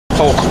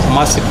Power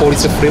Mercy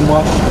Policy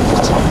Framework,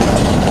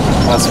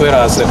 as well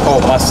as the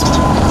Power Mercy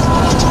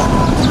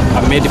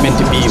Amendment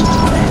Bill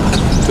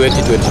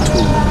 2022.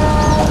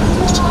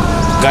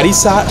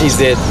 Garissa is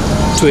the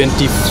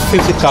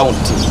 25th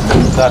county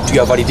that we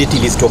are validating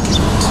this document.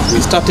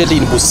 We started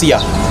in Busia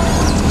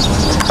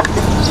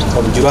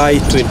on July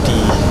 20,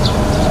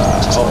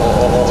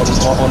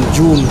 on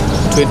June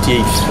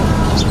 28th.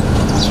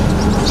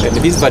 And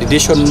this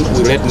validation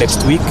will end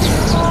next week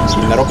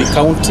in Nairobi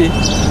County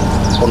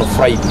on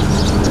Friday.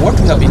 What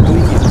we have been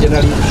doing is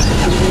generally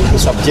to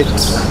subject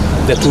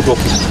the two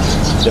documents,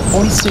 the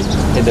policy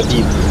and the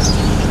bill,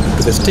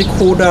 to the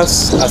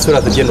stakeholders as well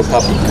as the general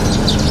public.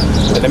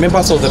 And the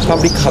members of the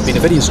public have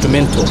been very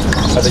instrumental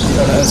as the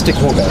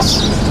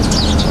stakeholders,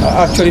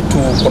 actually to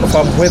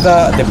confirm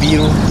whether the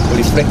bill will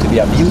reflect the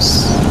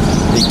abuse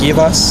they gave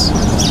us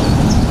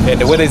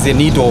and whether there is a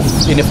need of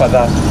any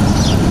further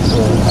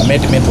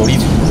amendment or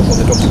review of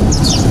the document.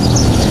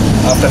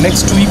 After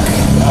this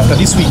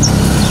week,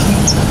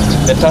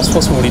 the task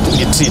force will retreat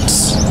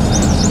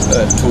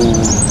to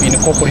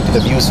incorporate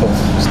the views of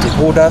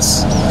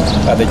stakeholders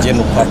and the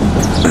general public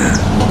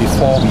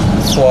before we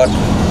move forward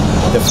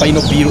the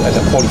final bill and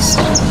the policy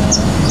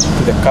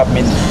to the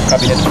cabinet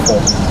for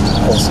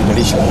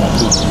consideration.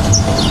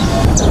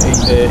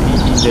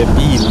 In the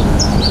bill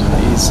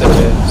is a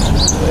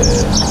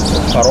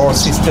parole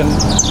system,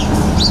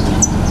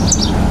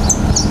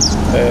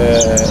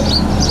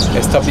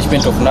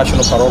 establishment of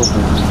national parole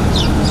board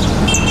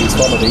is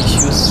one of the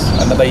issues.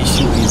 Another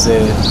issue is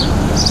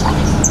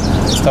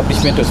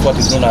establishment of what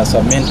is known as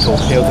a mental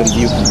health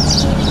review,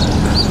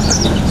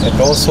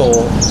 and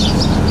also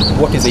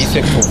what is the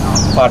effect of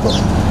pardon.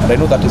 And I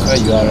know that is where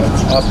you are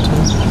up to,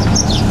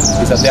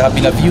 is that there have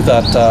been a view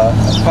that a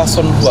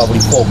person who have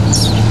reformed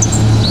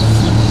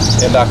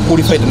and are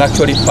qualified and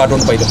actually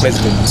pardoned by the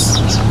president,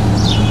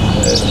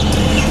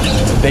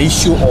 the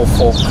issue of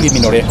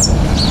criminal record.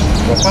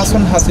 The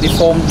person has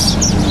reformed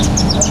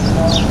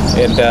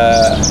and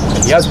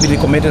he has been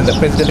recommended and the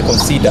president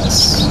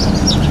considers.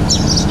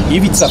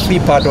 If it's a free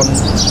pardon,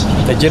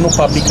 the general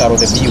public are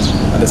of the view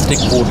and the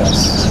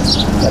stakeholders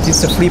that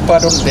it's a free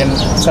pardon, then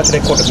such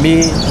record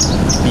may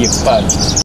be expunged.